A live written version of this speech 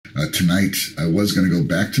Tonight, I was going to go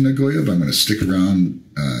back to Nagoya, but I'm going to stick around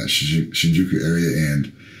Shinjuku area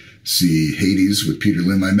and see HADES with Peter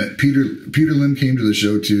Lim. I met Peter Lim came to the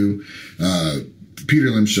show too.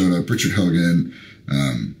 Peter Lim showed up, Richard Hogan,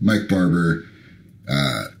 Mike Barber,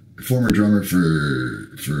 former drummer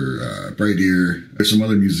for Bright Ear. There's some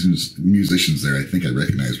other musicians there I think I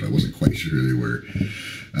recognized, but I wasn't quite sure who they were.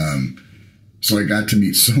 So I got to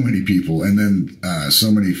meet so many people, and then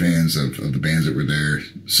so many fans of the bands that were there.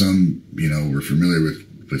 Some, were familiar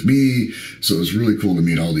with me, so it was really cool to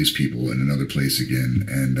meet all these people in another place again.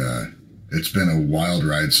 And it's been a wild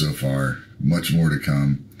ride so far. Much more to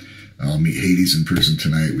come. I'll meet HADES in person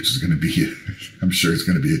tonight, which is going to be, I'm sure it's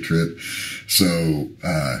going to be a trip. So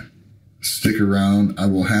stick around. I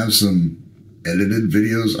will have some edited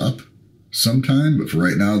videos up sometime, but for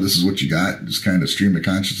right now, this is what you got. Just kind of stream of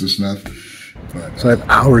consciousness stuff. But, so I have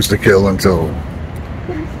hours to kill until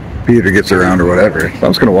Peter gets around or whatever. So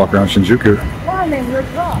I'm just going to walk around Shinjuku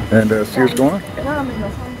and see what's going on.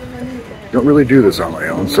 Don't really do this on my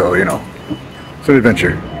own, so, it's an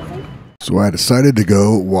adventure. So I decided to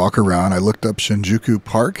go walk around. I looked up Shinjuku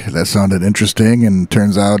Park. That sounded interesting, and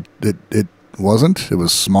turns out it wasn't. It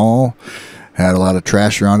was small, had a lot of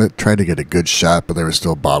trash around it. Tried to get a good shot, but there were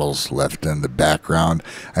still bottles left in the background.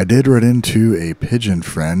 I did run into a pigeon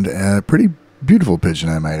friend, a pretty beautiful pigeon,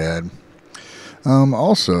 I might add.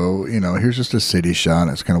 Also, here's just a city shot.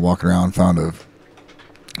 I was kind of walking around, found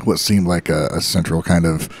what seemed like a central kind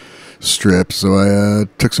of strip. So I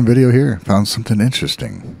took some video here, found something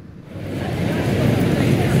interesting.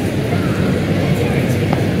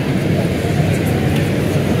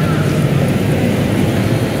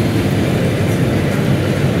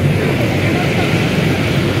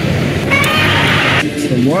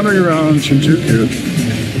 I'm wandering around Shinjuku.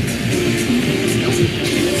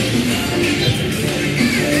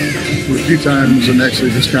 A few times and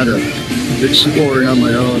actually just kind of exploring on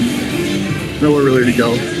my own. Nowhere really to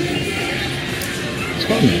go. It's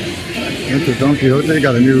fun. Went to Don Quixote,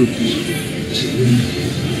 got a new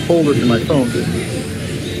folder for my phone.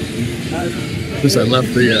 Since I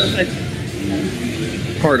left the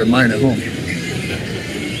part of mine at home.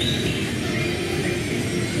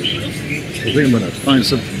 I think I'm going to find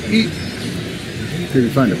something to eat. Maybe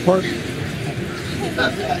find a park.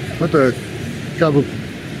 Went to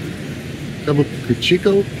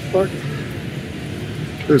Kabukichiko Park.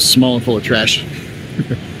 It was small and full of trash.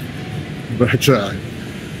 But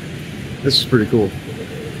this is pretty cool.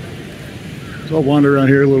 So I'll wander around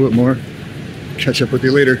here a little bit more. Catch up with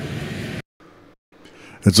you later.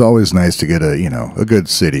 It's always nice to get a good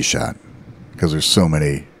city shot, because there's so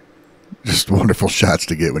many just wonderful shots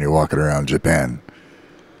to get when you're walking around Japan.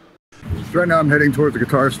 Right now I'm heading towards the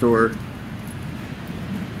guitar store,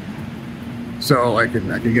 so I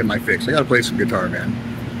can get my fix. I gotta play some guitar, man.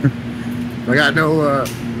 I got no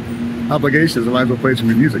obligations. I might as well play some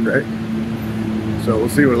new music, right? So we'll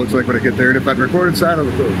see what it looks like when I get there, and if I can record inside, I'll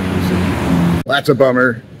record. Well, that's a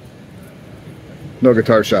bummer. No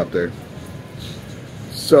guitar shop there.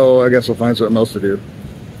 So I guess we'll find something else to do.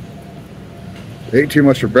 I ate too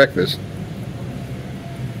much for breakfast,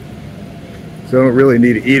 so I don't really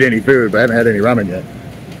need to eat any food, but I haven't had any ramen yet.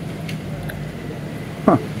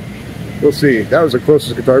 Huh. We'll see. That was the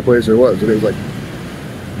closest guitar place there was. It was like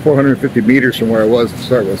 450 meters from where I was to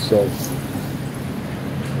start with, so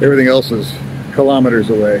everything else is kilometers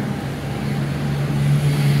away.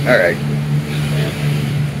 Alright.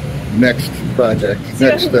 Next project.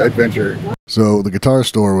 Next adventure. So the guitar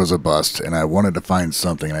store was a bust, and I wanted to find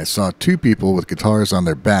something, and I saw two people with guitars on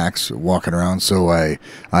their backs walking around, so I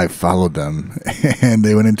followed them, and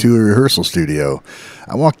they went into a rehearsal studio.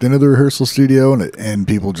 I walked into the rehearsal studio, and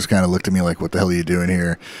people just kind of looked at me like, what the hell are you doing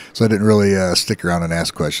here? So I didn't really stick around and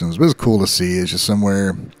ask questions, but it was cool to see. It's just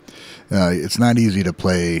somewhere, it's not easy to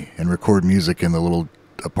play and record music in the little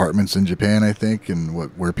apartments in Japan, I think, and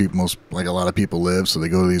where people a lot of people live. So they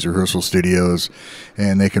go to these rehearsal studios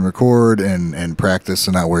and they can record and practice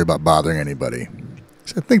and not worry about bothering anybody.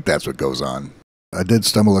 So I think that's what goes on. I did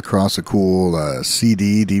stumble across a cool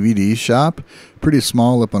CD DVD shop, pretty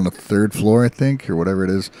small, up on the 3rd floor, I think, or whatever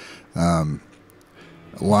it is.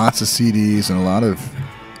 Lots of CDs and a lot of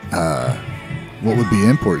what would be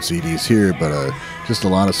import CDs here, but just a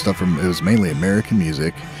lot of stuff it was mainly American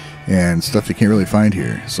music and stuff you can't really find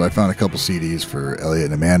here. So I found a couple CDs for Elliot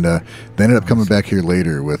and Amanda. They ended up coming back here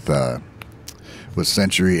later with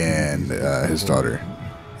Century and his daughter.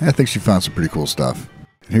 And I think she found some pretty cool stuff.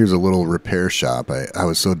 Here's a little repair shop. I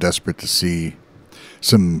was so desperate to see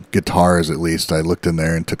some guitars, at least. I looked in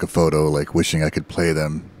there and took a photo, like wishing I could play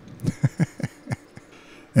them.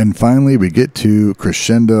 And finally we get to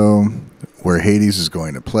Crescendo, where Hades is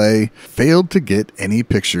going to play. Failed to get any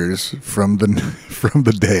pictures from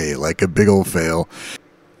the day, like a big old fail.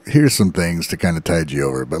 Here's some things to kind of tide you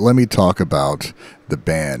over, but let me talk about the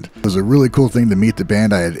band. It was a really cool thing to meet the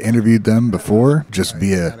band. I had interviewed them before, just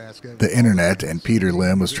via the internet, and Peter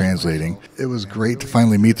Lim was translating. It was great to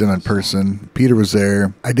finally meet them in person. Peter was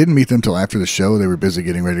there. I didn't meet them until after the show. They were busy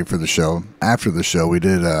getting ready for the show. After the show, we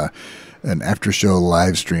did an after-show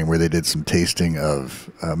live stream where they did some tasting of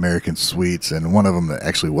American sweets, and one of them that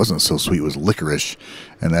actually wasn't so sweet was licorice,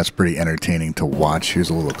 and that's pretty entertaining to watch. Here's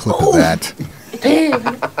a little clip of that.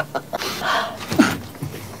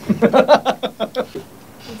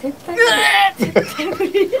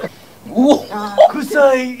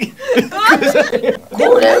 臭い。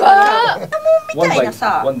これはみたいな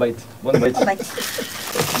さ。ワンバイト。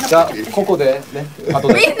じゃあここでね。後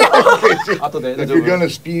で。後で。If you're gonna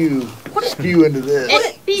spew into this.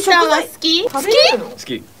 ピーさんは好き？好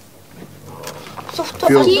き？ソフト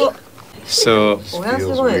好き？ So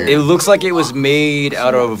it looks like it was made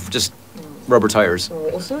out of just rubber tires.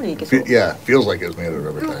 Yeah, feels like it was made out of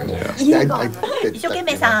rubber tires. Yeah. 一生懸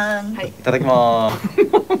命さん。いただきます。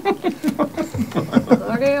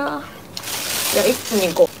あれは。じゃあ一気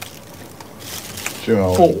に行こう。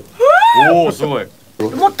おお、すごい。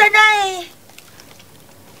もったいない。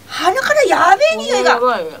鼻からやべえ匂いが。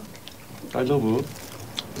大丈夫？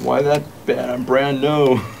 Why that bad? I'm brand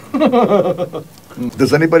new.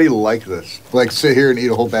 Does anybody like this? Like sit here and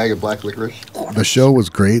eat a whole bag of black licorice? The show was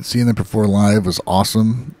great. Seeing them perform live was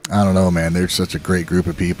awesome. I don't know, man. They're such a great group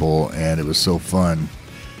of people, and it was so fun.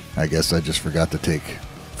 I guess I just forgot to take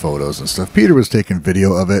photos and stuff. Peter was taking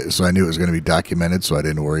video of it, so I knew it was going to be documented, so I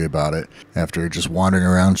didn't worry about it. After just wandering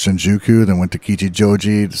around Shinjuku, then went to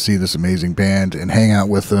Kichijoji to see this amazing band and hang out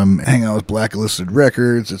with them, hang out with Blacklisted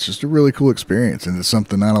Records. It's just a really cool experience, and it's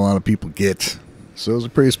something not a lot of people get. So it was a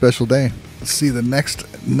pretty special day. Let's see, the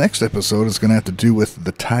next episode is going to have to do with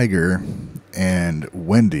the Tiger and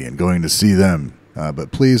Wendy and going to see them.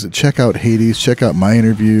 But please check out Hades, check out my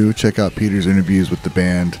interview, check out Peter's interviews with the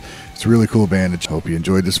band. It's a really cool band. I hope you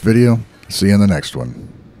enjoyed this video. See you in the next one.